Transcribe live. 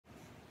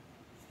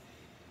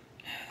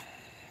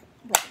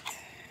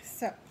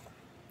So,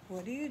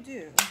 what do you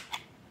do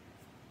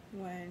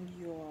when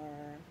your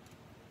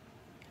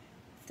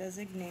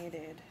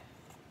designated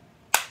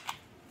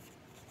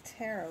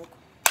tarot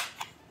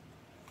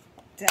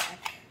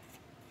deck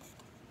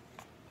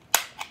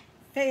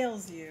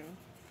fails you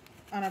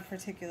on a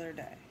particular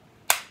day?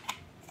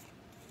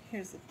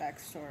 Here's the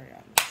backstory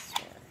on this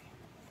story,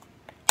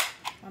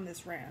 on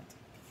this rant,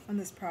 on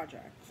this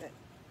project that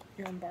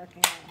you're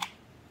embarking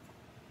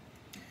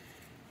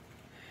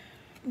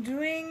on.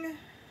 Doing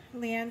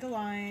Leanne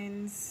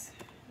Deline's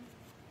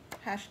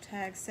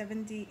hashtag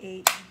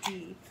 78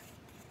 Deep,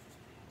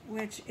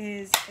 which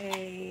is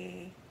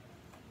a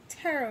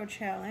tarot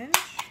challenge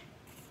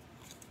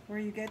where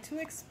you get to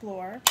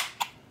explore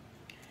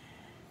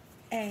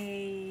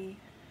a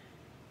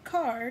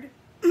card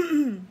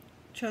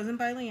chosen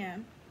by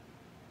Leanne.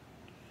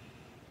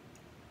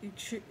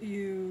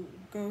 You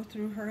go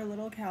through her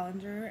little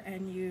calendar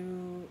and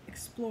you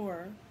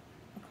explore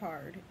a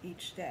card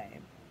each day.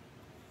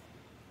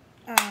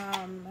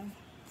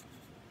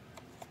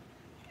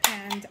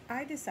 And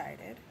I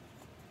decided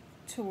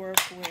to work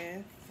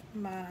with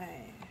my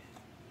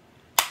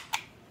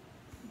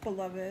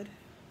beloved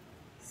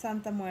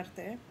Santa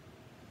Muerte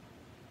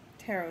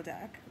tarot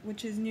deck,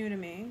 which is new to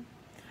me.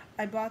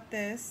 I bought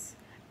this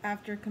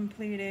after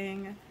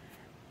completing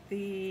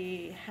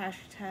the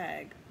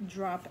hashtag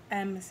drop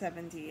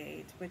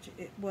M78, which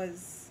it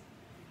was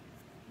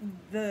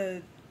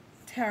the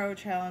tarot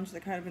challenge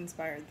that kind of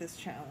inspired this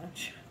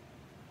challenge.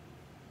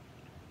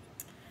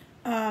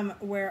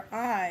 Where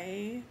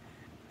I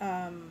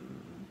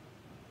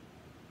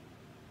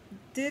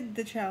did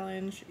the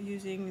challenge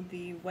using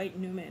the White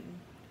Newman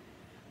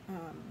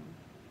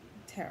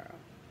tarot,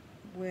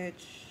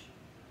 which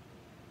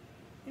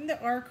there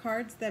are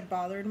cards that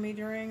bothered me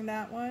during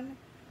that one,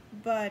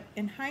 but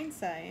in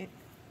hindsight,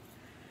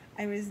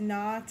 I was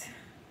not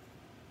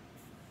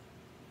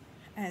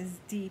as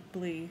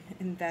deeply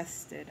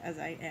invested as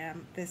I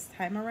am this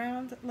time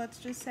around, let's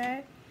just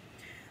say.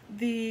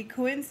 The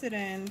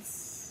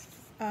coincidence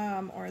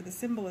or the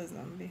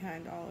symbolism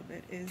behind all of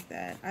it is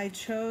that I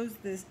chose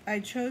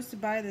to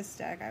buy this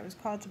deck. I was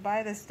called to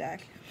buy this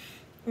deck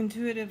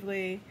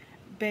intuitively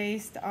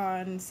based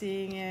on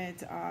seeing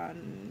it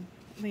on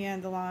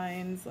Leanne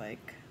Deline's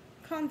like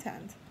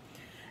content,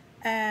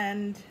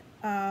 and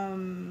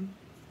I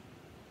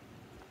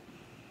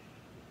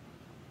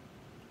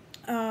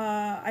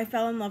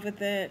fell in love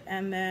with it,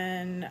 and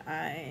then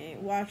I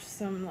watched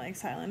some like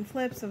silent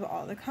flips of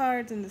all the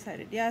cards and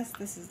decided, yes,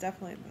 this is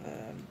definitely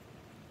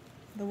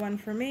the one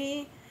for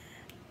me.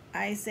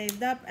 I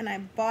saved up and I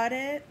bought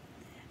it,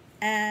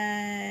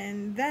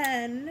 and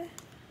then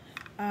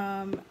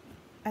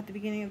at the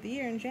beginning of the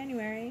year in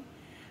January,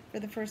 for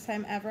the first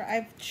time ever,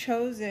 I've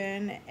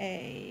chosen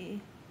a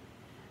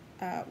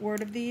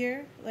word of the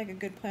year, like a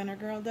good planner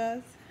girl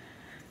does,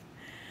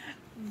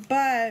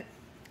 but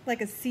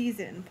like a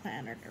season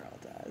planner girl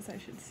does, I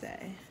should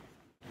say.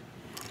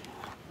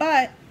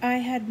 But I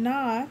had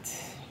not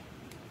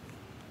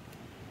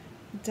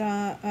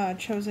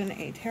chosen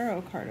a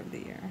tarot card of the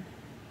year.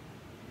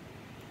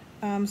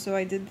 So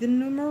I did the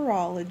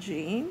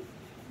numerology,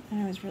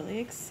 and I was really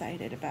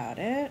excited about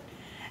it.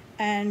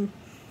 And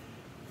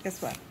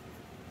guess what?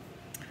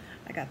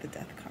 I got the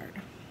death card.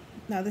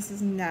 Now, this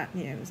is not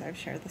news. I've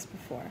shared this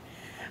before.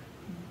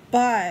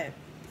 But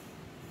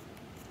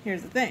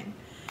here's the thing.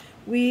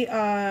 We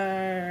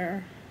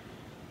are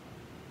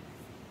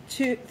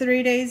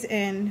 3 days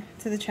in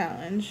to the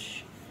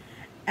challenge,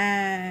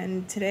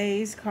 and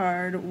today's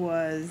card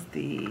was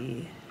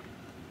the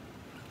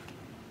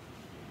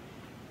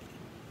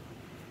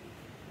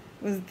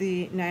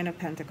Nine of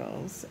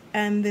Pentacles,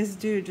 and this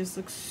dude just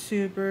looks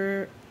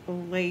super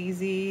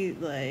lazy,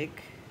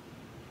 like,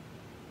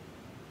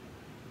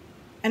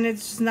 and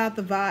it's just not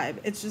the vibe.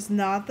 It's just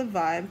not the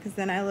vibe, because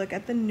then I look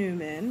at the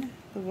Newman,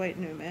 the White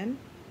Newman,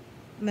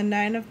 and the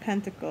Nine of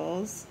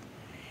Pentacles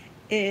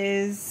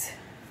is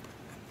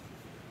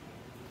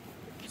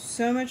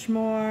so much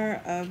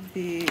more of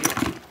the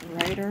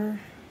writer.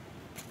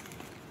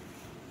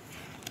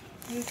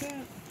 What is it?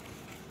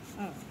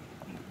 Oh,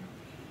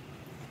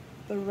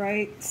 the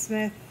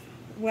Wright-Smith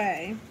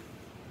way,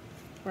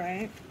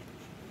 right?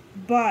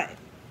 But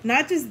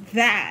not just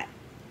that,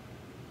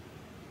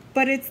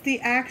 but it's the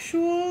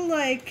actual,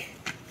 like,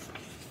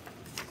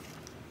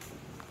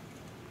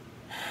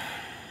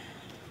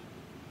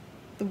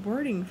 the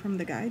wording from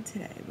the guide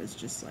today was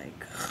just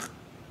like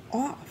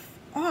off.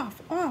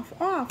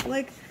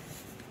 Like,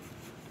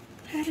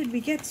 how did we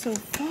get so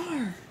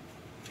far?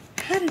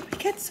 How did we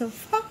get so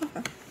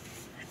far?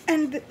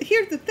 And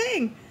here's the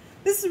thing.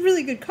 This is a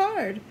really good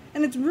card,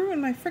 and it's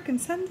ruined my frickin'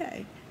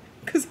 Sunday,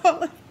 because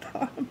all I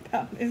thought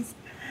about is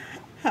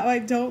how I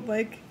don't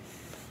like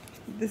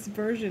this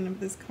version of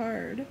this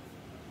card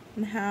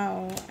and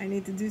how I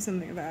need to do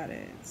something about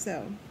it.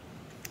 So,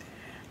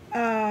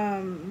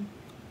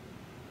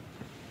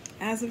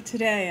 as of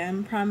today,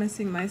 I'm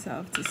promising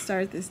myself to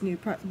start this new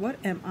what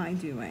am I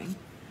doing?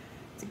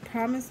 To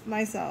promise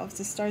myself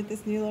to start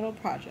this new little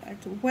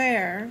project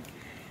where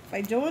If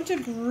I don't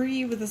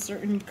agree with a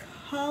certain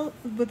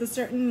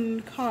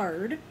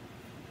card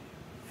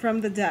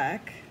from the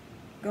deck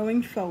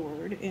going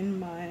forward in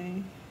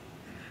my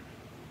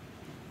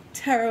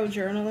tarot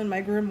journal, in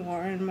my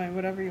grimoire, in my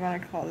whatever you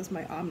want to call this,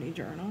 my Omni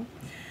journal,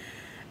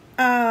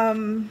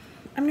 I'm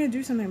going to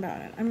do something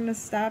about it. I'm going to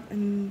stop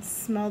and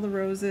smell the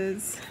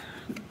roses,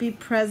 be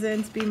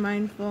present, be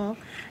mindful,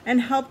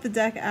 and help the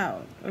deck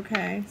out,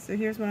 okay? So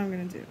here's what I'm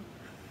going to do.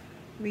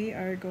 We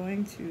are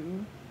going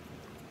to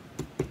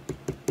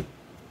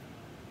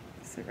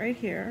sit right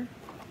here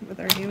with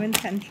our new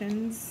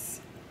intentions,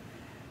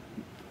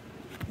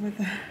 with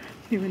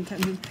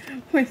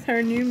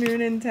our new moon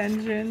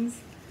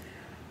intentions.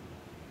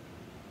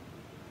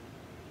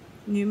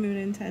 New moon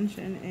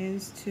intention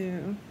is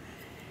to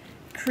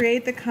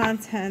create the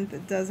content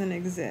that doesn't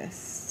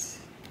exist,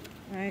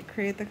 right?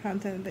 Create the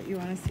content that you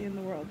want to see in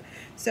the world.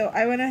 So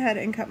I went ahead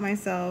and cut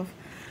myself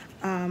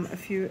a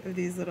few of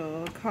these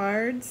little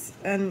cards,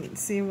 and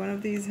see, one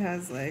of these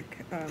has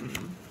like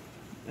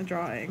a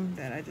drawing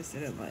that I just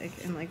didn't like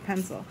in like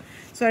pencil.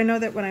 So I know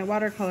that when I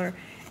watercolor,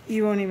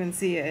 you won't even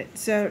see it.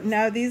 So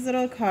now these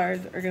little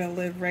cards are gonna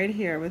live right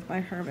here with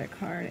my Hermit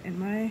card in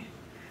my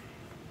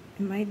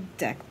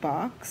deck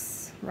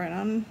box, right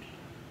on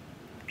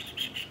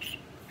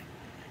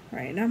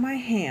my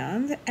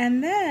hand.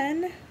 And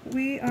then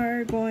we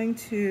are going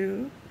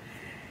to,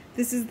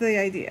 this is the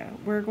idea,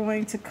 we're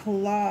going to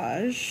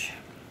collage.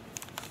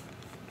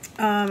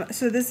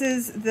 So this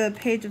is the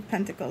Page of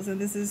Pentacles, and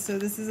this is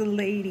a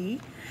lady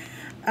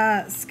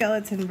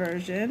skeleton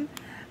version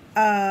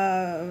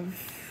of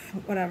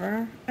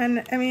whatever.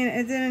 And I mean,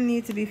 it didn't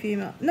need to be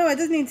female. No, it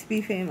does need to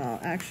be female,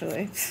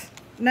 actually.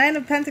 Nine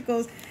of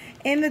Pentacles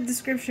in the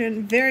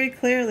description very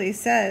clearly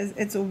says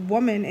it's a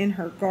woman in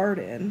her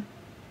garden,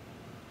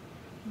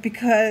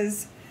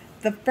 because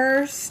the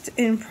first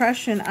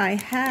impression I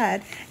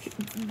had,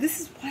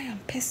 this is why I'm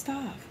pissed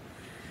off.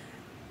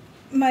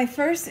 My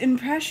first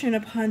impression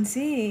upon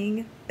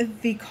seeing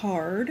the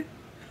card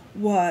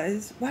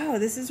was, wow,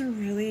 this is a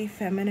really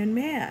feminine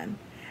man.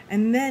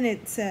 And then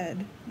it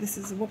said, this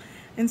is a woman.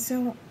 And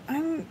so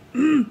I'm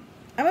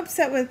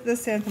upset with the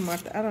Santa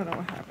Muerte. I don't know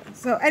what happened.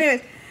 So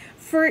anyways,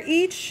 for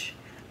each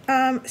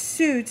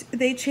suit,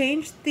 they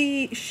changed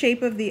the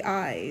shape of the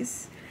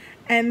eyes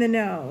and the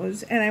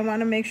nose, and I want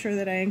to make sure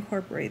that I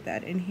incorporate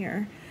that in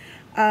here.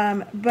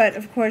 But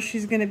of course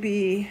she's going to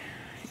be,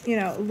 you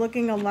know,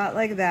 looking a lot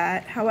like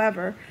that.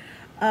 However,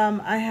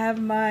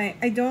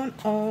 I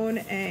don't own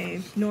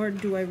a, nor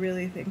do I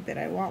really think that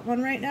I want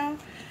one right now.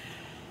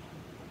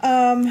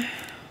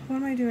 What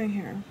am I doing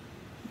here?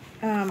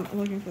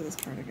 Looking for this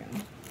card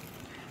again.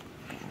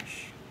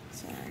 Gosh,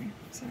 sorry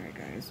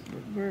guys.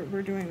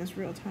 We're doing this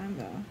real time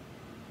though.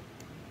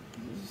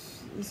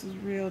 This is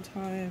real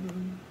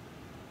time.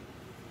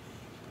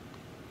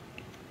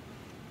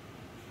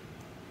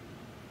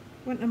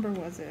 What number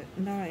was it?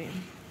 9.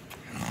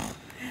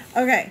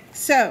 Okay,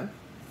 so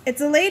it's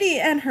a lady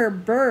and her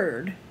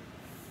bird,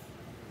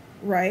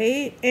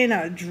 right? In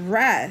a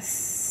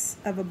dress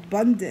of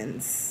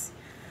abundance.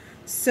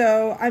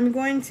 So I'm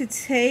going to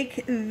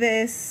take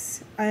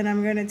this, and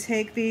I'm going to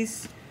take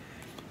these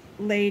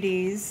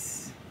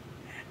ladies,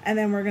 and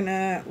then we're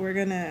gonna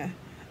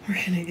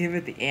give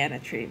it the Anna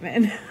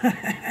treatment.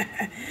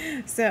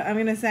 So I'm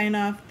gonna sign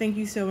off. Thank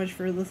you so much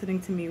for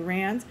listening to me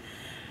rant.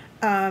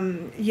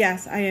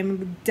 Yes, I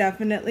am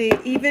definitely,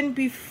 even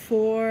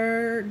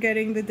before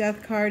getting the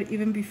death card,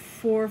 even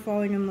before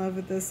falling in love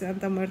with the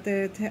Santa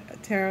Muerte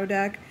tarot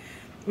deck,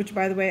 which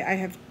by the way, I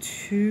have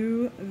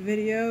 2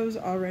 videos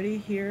already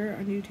here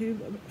on YouTube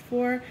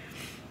for,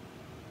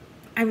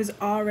 I was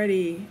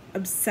already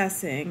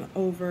obsessing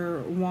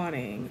over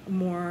wanting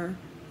more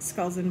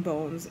skulls and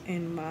bones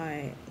in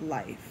my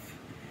life.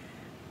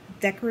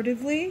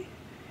 Decoratively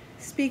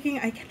speaking,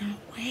 I cannot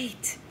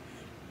wait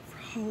for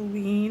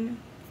Halloween.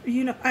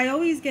 You know, I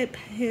always get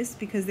pissed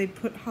because they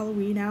put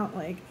Halloween out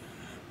like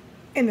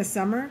in the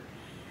summer.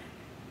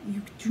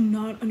 You do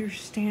not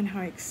understand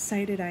how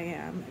excited I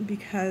am,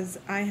 because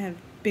I have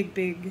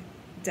big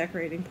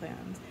decorating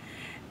plans.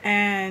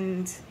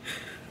 And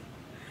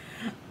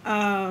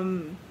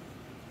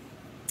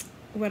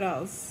what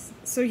else?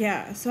 So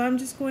yeah, so I'm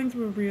just going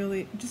through a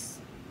really, just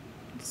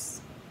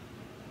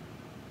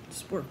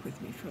work with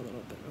me for a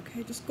little bit,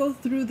 okay? Just go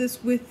through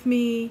this with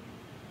me.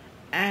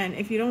 And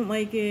if you don't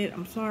like it,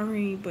 I'm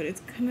sorry, but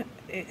it's kind of,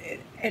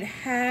 it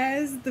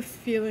has the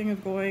feeling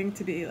of going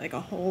to be like a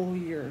whole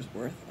year's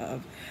worth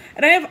of,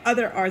 and I have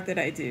other art that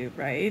I do,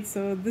 right?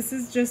 So this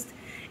is just,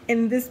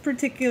 in this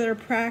particular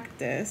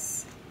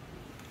practice,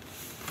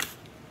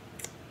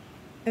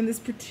 in this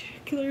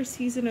particular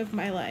season of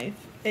my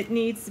life, it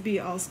needs to be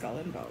all skull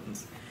and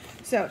bones.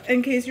 So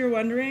in case you're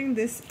wondering,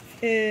 this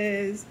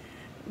is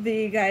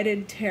the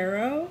Guided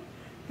Tarot.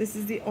 This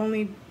is the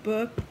only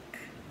book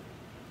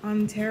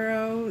on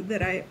tarot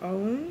that I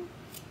own.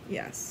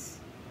 Yes.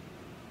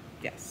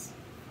 This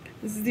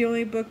is the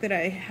only book that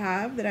I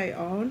have that I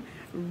own.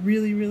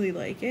 Really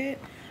like it.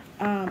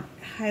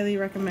 Highly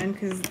recommend,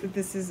 because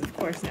this is of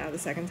course now the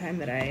second time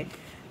that I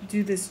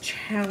do this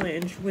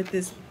challenge with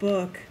this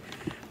book.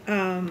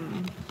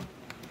 The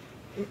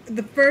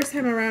first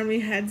time around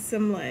we had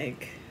some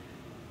like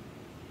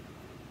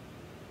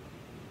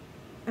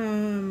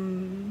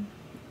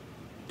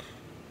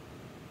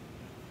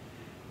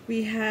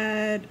we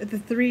had the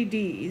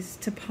 3Ds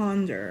to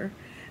ponder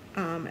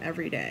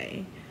every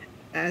day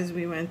as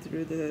we went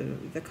through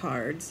the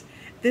cards.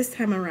 This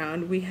time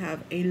around we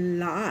have a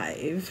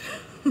live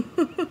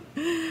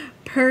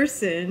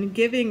person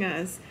giving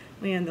us,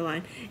 land the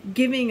line,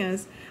 giving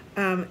us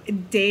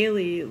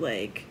daily,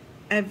 like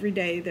every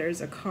day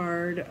there's a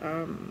card,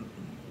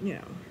 you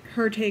know,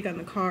 her take on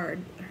the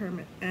card, her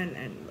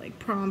and like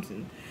prompts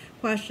and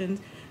questions.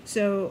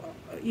 So,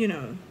 you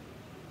know,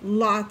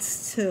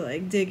 lots to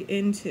like dig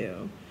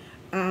into,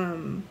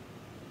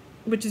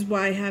 which is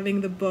why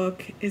having the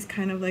book is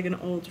kind of like an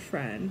old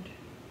friend.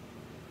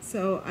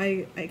 So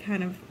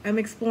I'm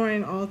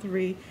exploring all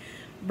three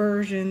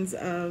versions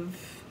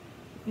of,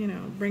 you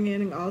know,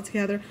 bringing it all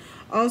together.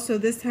 Also,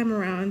 this time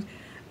around,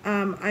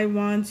 I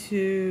want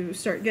to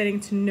start getting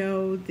to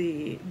know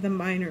the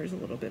minors a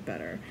little bit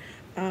better,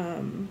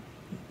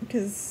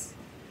 because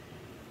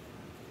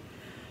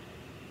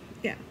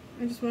yeah,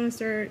 I just want to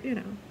start, you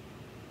know,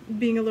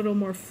 being a little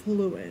more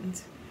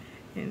fluent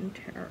in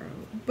tarot,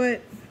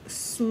 but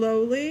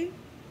slowly,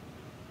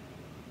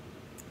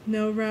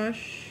 no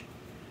rush.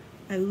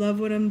 I love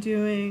what I'm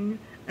doing.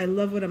 I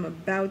love what I'm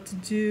about to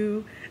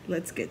do.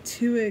 Let's get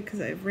to it, because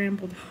I've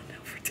rambled on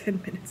now for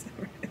 10 minutes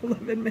already.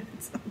 11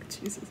 minutes. Oh,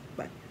 Jesus.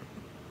 Bye.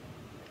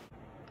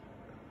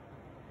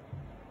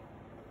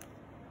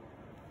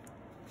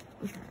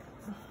 Okay.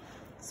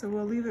 So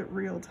we'll leave it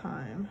real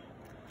time,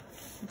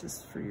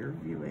 just for your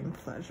viewing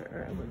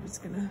pleasure. And we're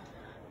just gonna,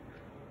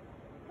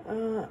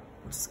 I'm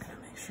just gonna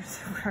make sure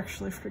that we're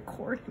actually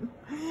recording.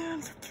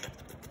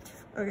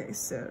 Okay,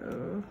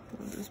 so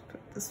we'll just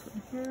put this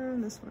one here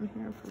and this one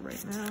here for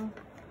right now.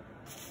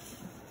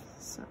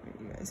 Sorry,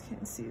 you guys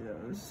can't see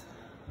those.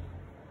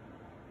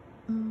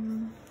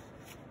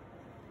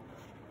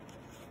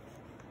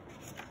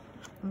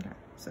 Okay,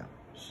 so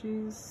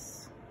she is.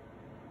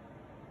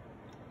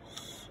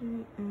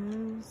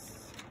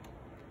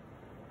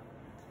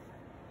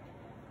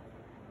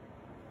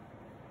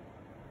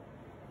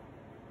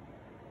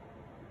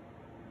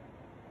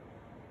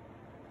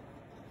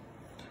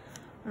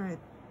 All right,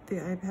 the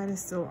iPad is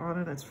still on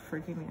and it's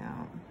freaking me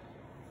out.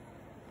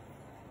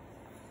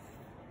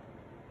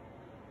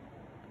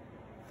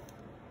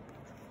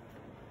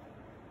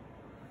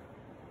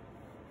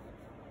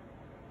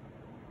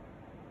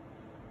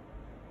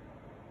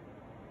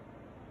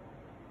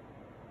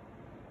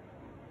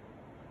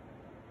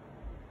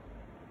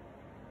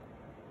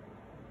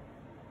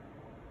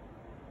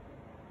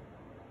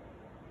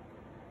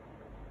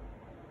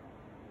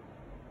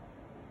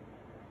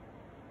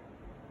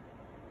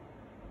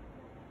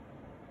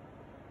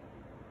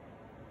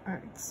 All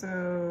right,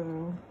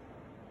 so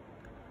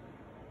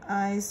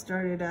I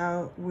started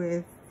out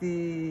with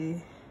the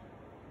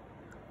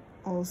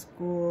old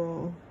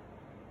school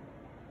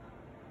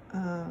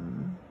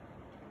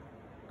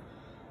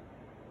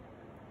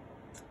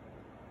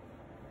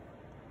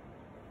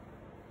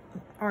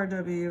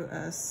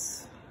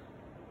RWS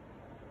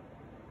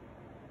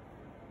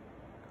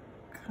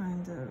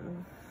kind of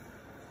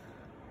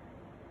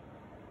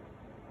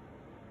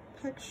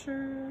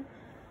picture.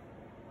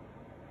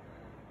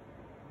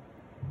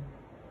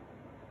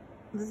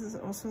 This is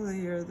also the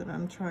year that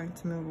I'm trying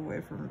to move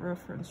away from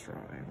reference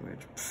drawing,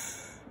 which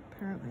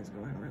apparently is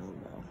going really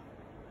well.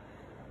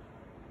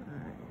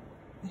 Alright,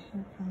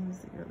 here comes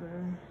the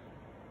other.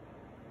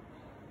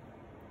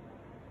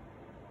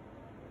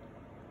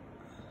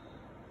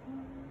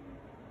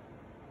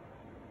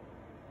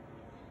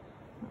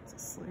 That's a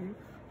sleeve.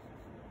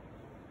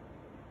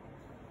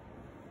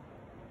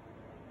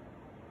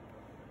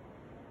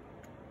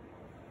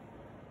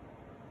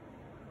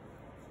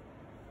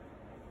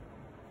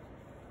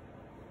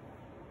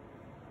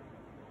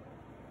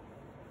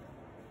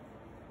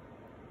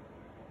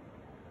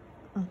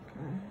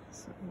 Okay,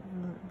 so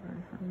we're gonna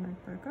bring her neck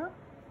back up.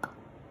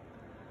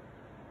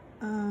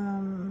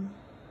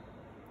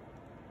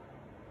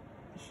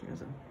 She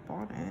has a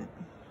bonnet.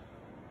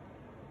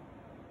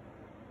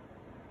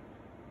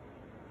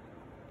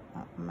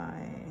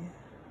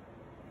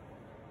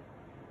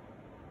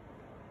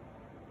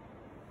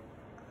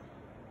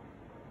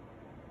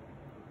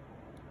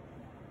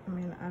 I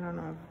mean, I don't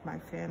know if my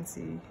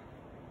fancy.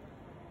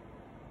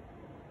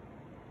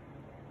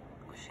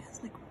 Oh, she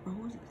has like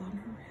roses on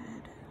her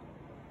head.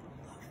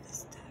 I love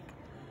this deck.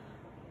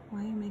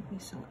 Why you make me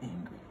so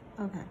angry?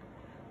 Okay,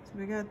 so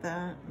we got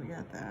that. We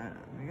got.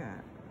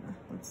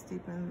 Let's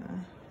deepen the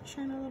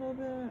chin a little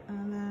bit,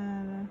 and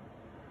then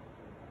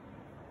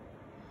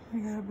we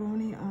got a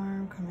bony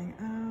arm coming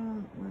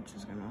out, which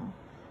is gonna,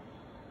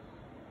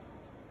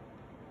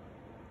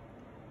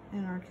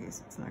 in our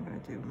case, it's not gonna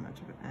do much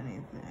of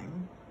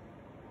anything.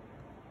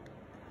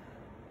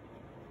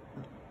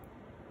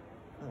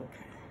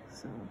 Okay,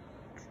 so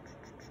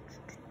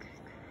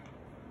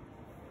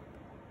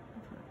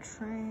for a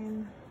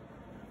train.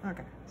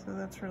 Okay, so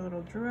that's her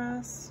little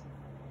dress.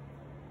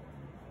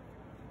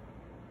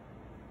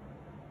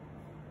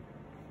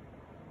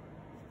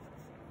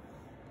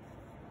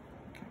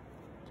 Okay.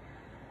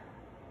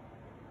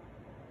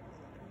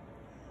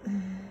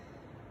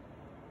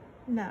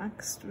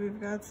 Next, we've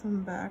got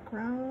some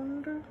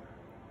background.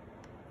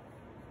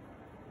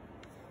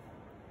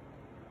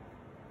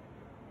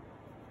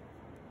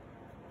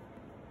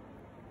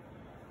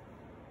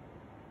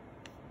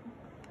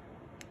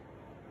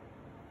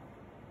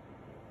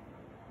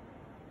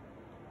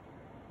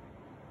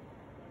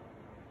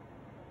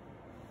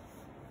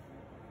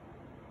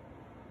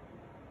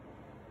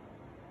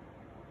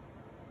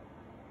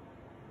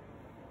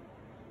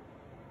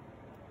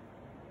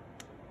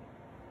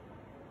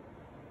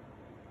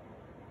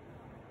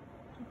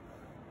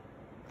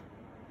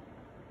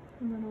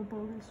 A little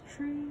bulbous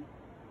tree,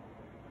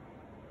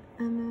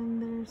 and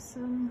then there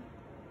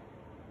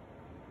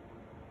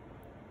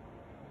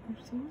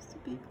seems to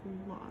be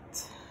a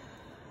lot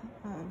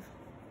of,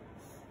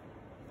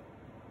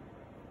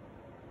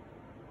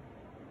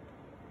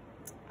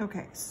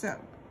 okay, so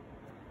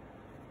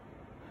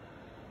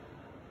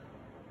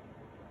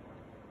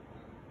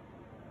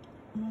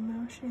well,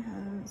 now she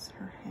has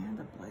her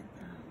hand up like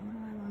that. What do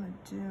I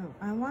want to do?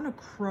 I want a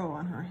crow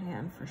on her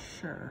hand for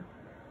sure.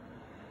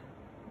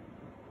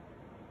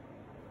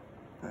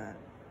 But,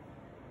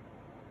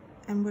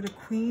 and would a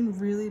queen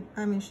really,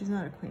 I mean, she's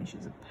not a queen,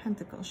 she's a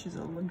pentacle. She's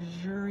a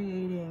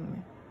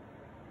luxuriating,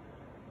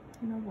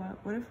 you know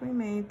what if we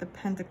made the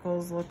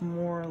pentacles look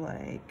more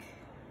like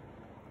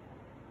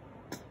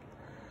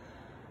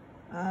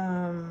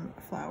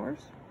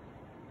flowers,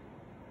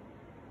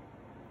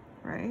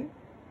 right?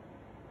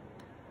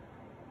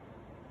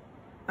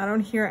 I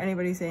don't hear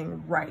anybody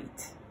saying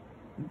right,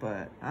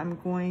 but I'm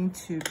going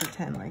to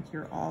pretend like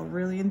you're all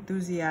really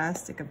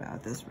enthusiastic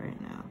about this right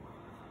now.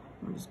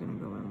 I'm just gonna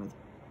go in with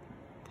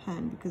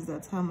pen because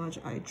that's how much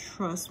I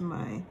trust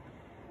my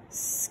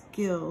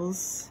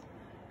skills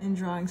in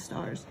drawing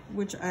stars,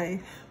 which I,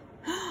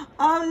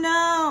 oh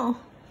no!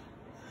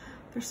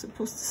 They're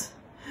supposed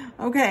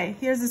to, okay,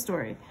 here's the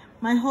story.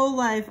 My whole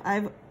life,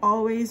 I've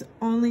always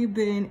only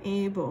been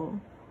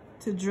able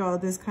to draw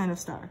this kind of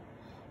star.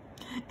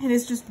 And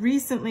it's just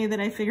recently that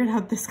I figured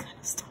out this kind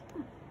of star.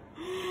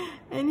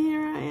 And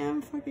here I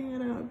am fucking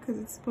it up because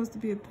it's supposed to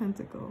be a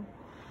pentacle.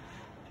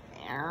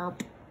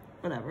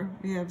 Whatever,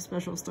 we have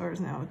special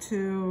stars now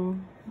too.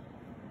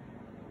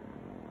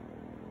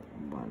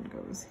 One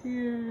goes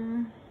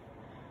here,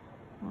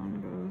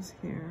 one goes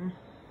here.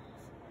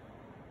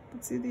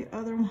 But see, the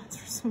other ones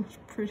are so much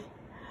pretty.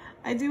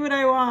 I do what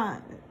I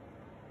want.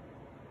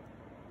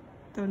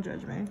 Don't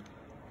judge me.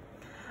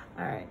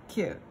 All right,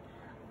 cute.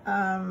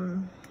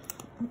 Can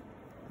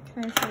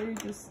I show you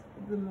just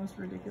the most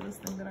ridiculous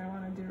thing that I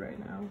want to do right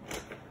now?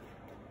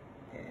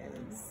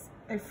 Is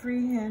I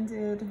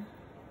freehanded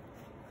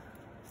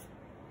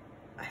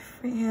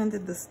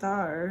the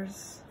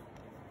stars,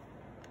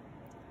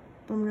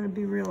 but I'm gonna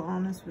be real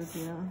honest with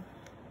you.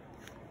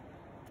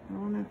 I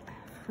want to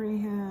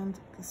freehand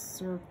the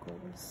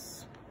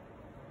circles.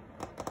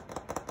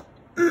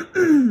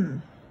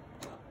 I'm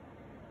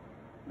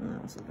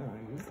also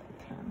gonna use the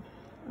pen.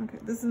 Okay,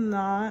 this is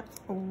not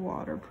a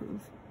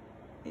waterproof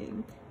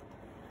ink,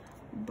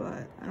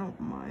 but I don't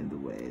mind the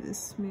way this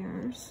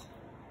smears.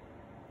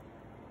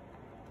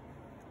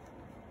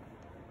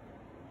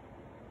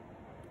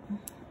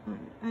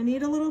 I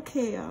need a little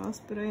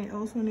chaos, but I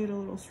also need a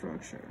little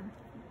structure.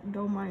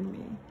 Don't mind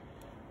me.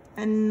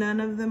 And none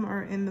of them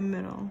are in the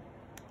middle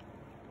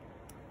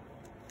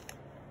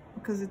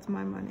because it's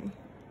my money.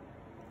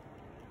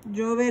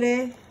 Yo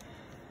veré.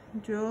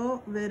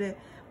 Yo veré.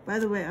 By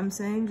the way, I'm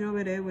saying yo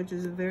veré, which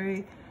is a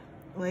very,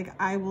 like,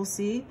 I will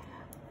see.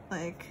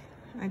 Like,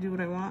 I do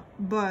what I want.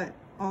 But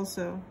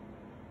also,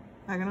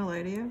 I'm gonna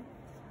lie to you,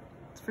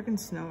 it's freaking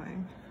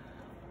snowing.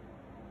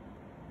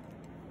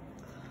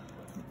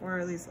 Or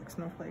at least like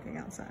snowflaking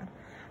outside.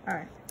 All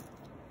right.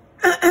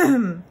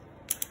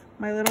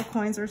 My little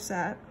coins are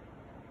set,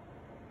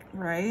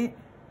 right?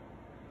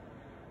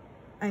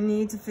 I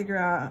need to figure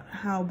out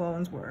how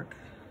bones work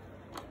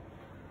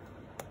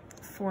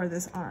for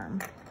this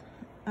arm.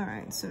 All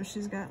right, so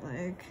she's got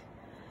like,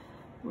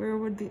 where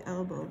would the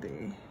elbow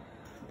be?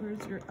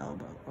 Where's your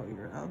elbow? Oh,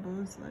 your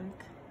elbow is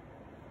like,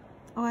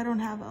 oh, I don't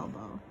have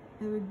elbow.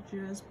 It would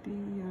just be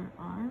your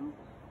arm.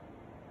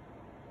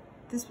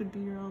 This would be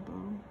your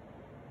elbow.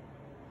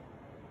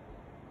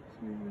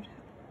 We would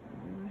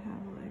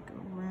have like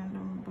a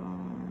random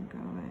bone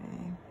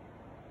going.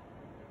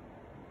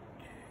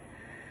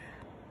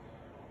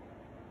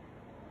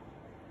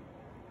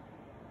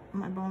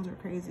 My bones are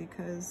crazy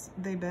because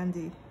they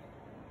bendy.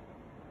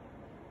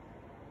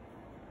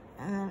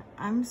 And then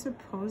I'm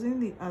supposing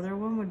the other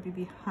one would be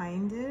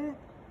behind it.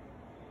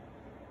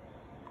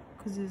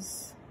 Because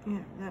it's, you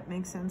know, that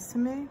makes sense to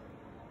me.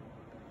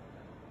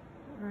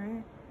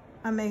 Right?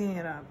 I'm making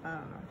it up. I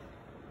don't know.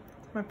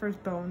 It's my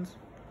first bones.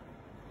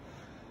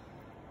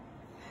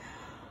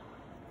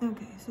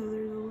 Okay, so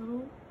there's a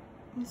little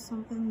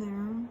something there,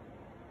 and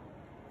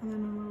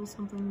then a little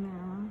something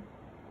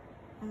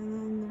there, And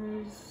then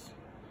there's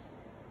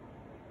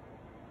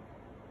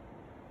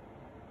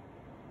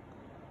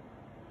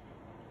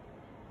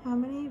how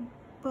many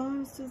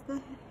bones does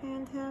the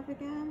hand have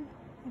again?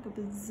 Like a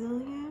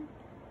bazillion?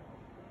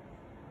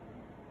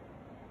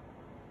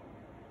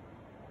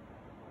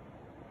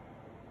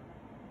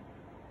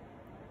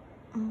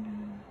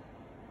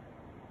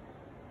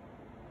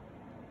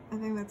 I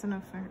think that's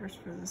enough fingers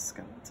for this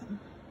skeleton.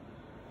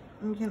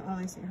 You can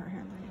only see her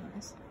hand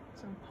anyways.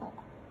 So, paw.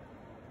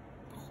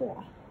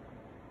 Paw.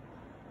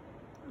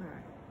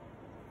 Alright.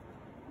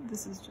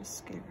 This is just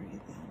scary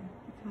then.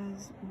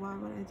 Because why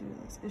would I do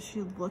this? Is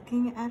she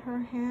looking at her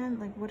hand?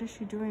 Like, what is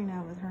she doing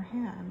now with her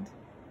hand?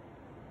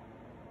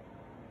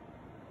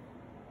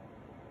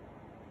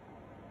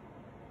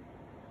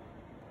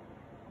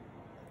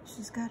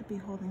 She's got to be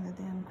holding the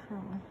damn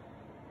crow.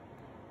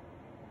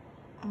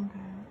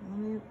 Okay, let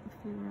me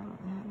figure out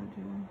how to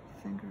do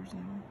fingers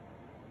now.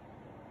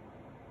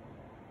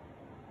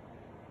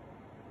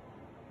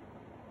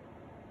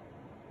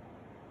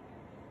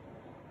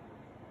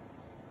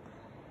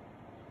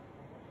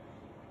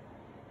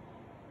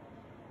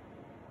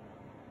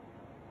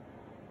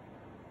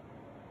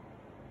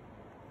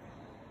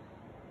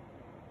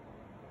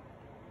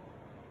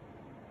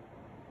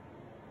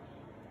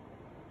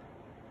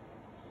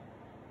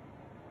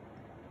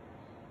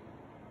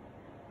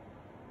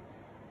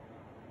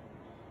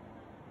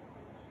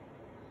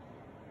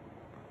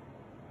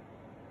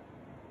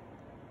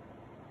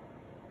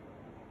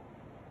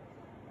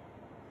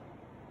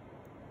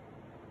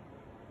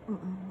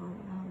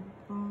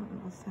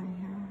 This thing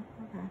here.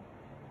 Okay.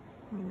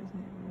 We just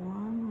need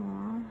one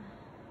more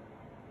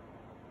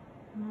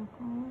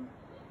knuckle.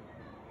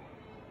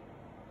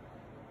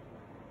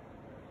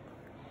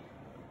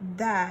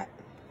 That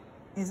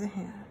is a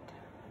hand.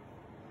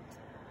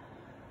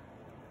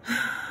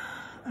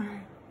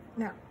 Alright,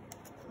 now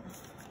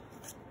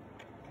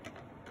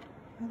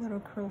my little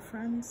crow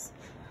friends.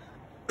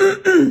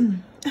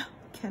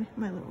 Kenny,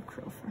 my little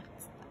crow friends.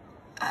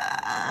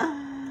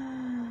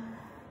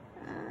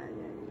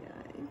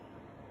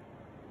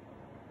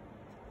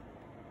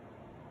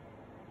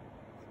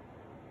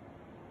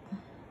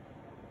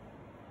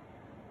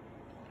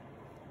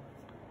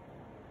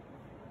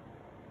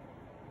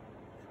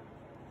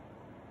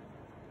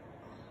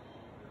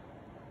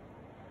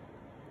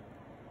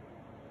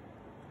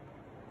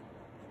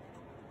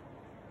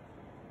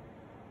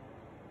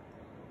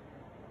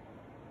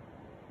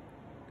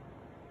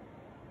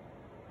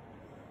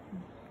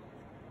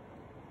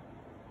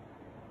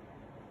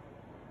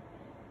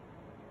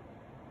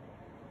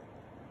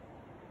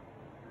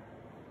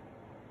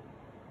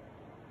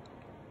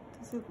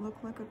 Does it look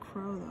like a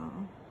crow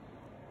though?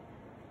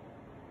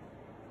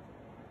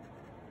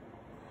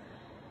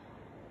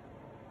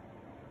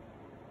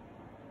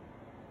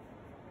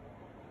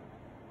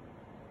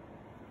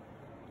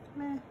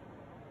 Meh.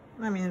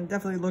 I mean, it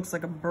definitely looks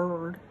like a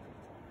bird.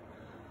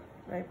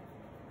 Right?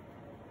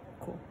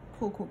 Cool.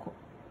 Cool, cool, cool.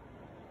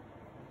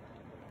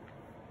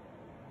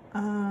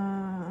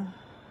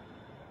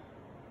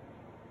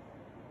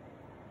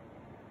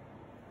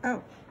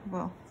 Oh,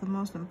 well, the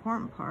most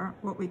important part,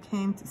 what we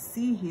came to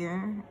see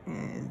here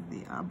is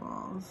the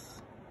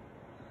eyeballs.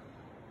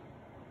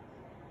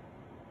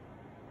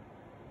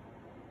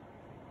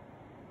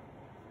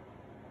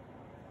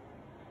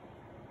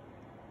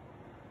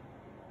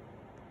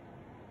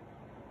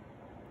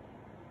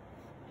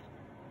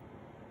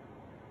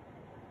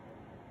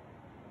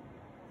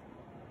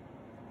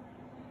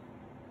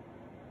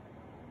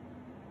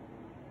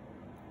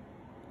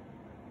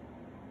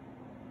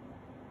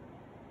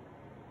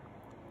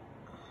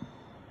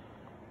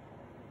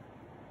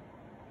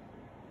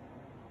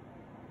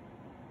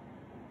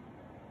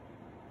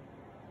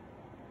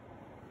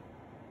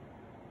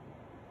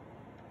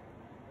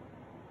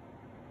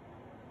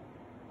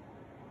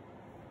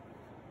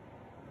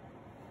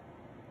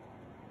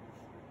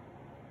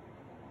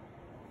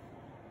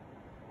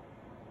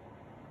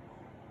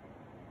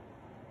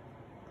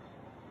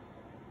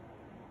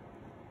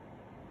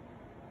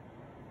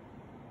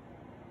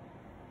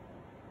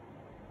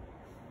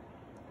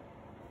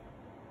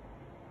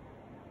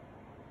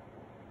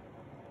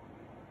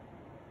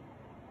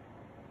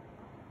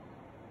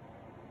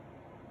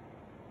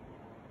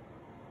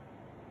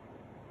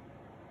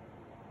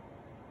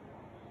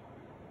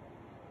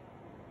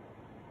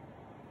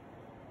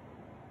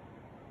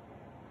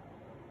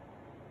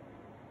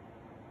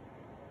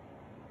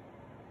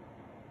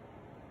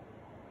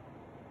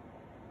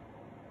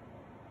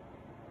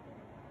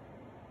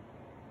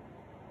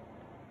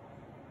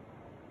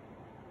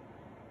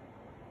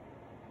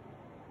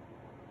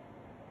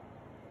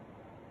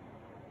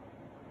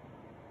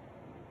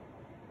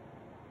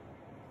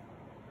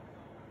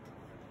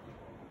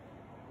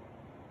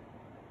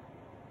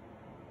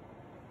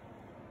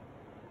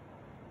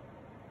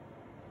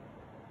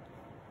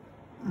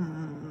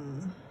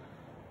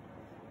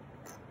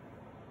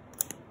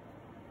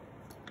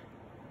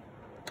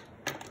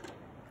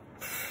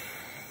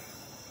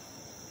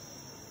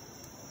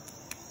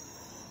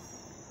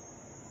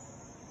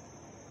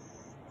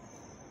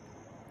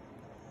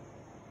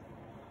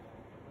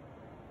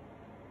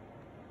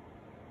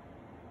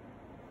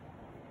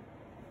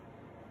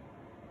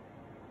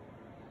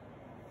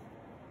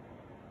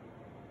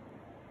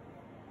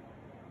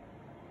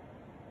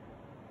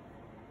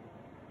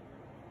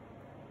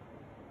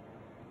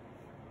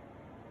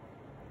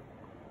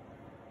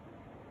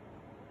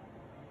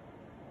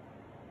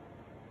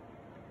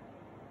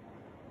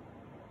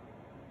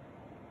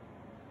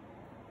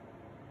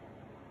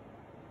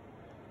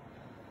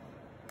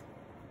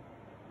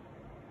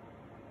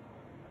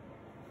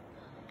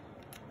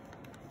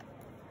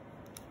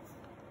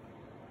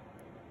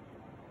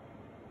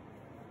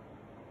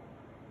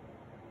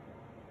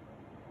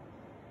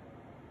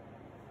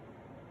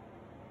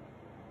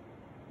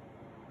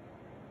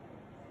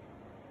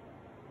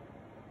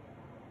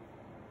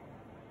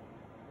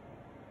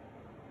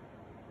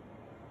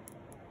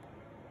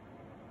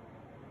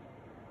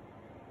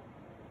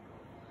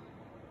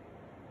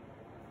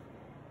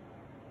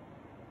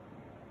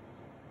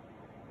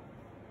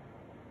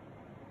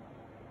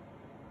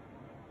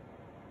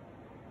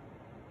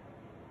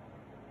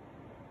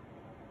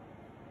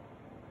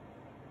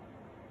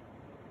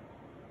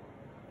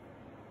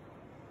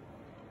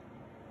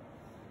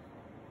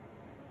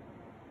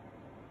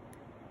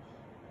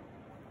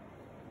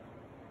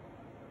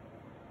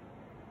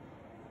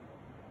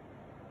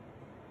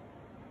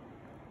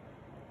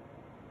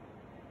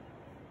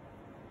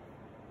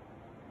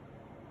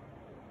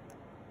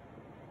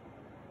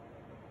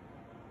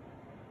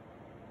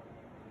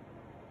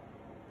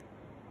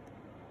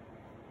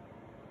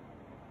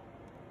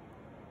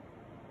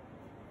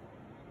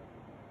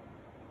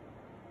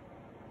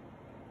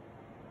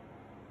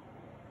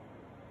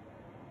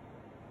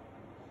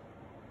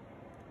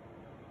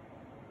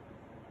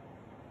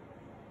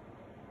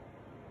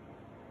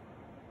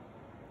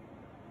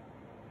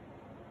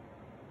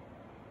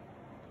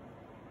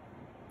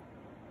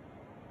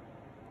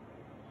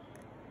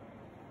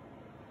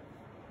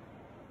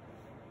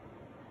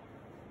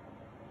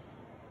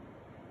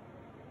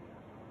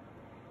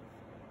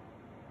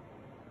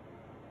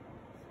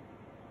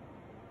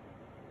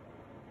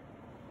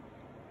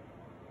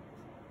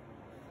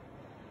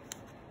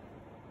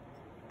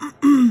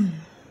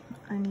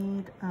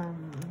 need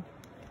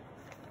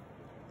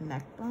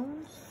neck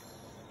bones.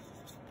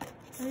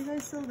 Are you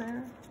guys still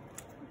there?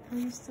 Are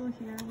you still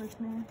here with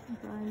me? I'm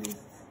drawing these.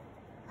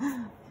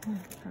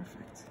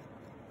 Perfect.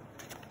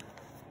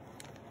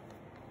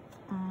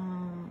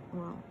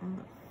 Well, in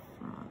the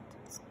front,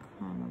 it's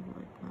kind of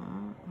like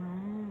that,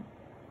 right?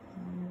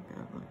 And you've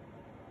got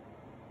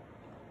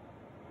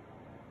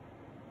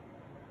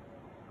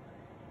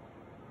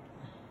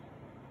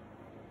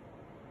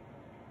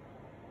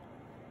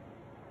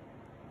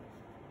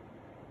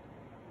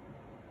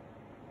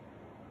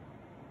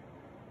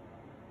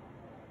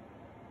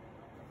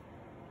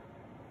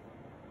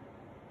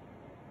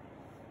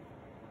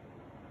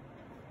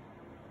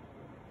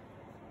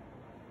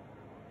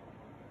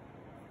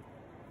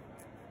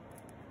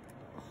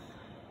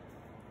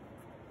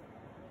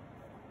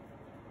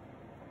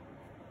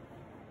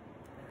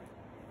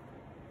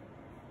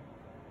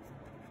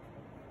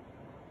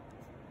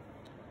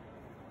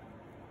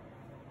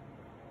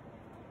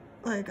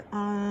like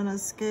on a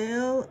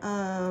scale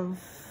of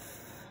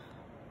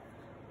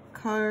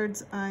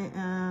cards I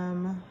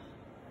am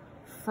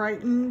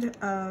frightened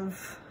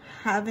of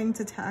having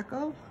to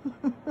tackle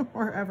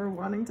or ever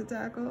wanting to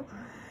tackle,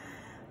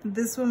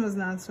 this one was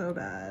not so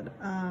bad.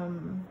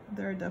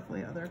 There are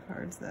definitely other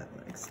cards that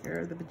like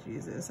scare the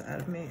bejesus out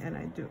of me, and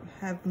I do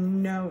have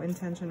no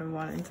intention of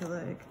wanting to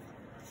like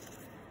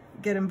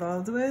get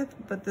involved with,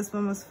 but this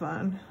one was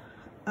fun.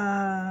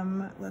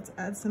 Let's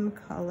add some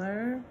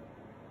color.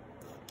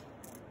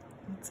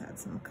 Let's add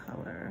some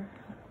color.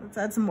 Let's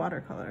add some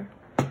watercolor,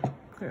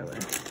 clearly.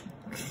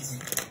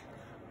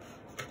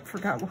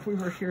 Forgot what we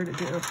were here to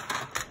do.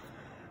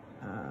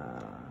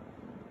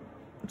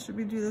 Should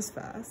we do this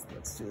fast?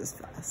 Let's do this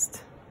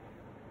fast.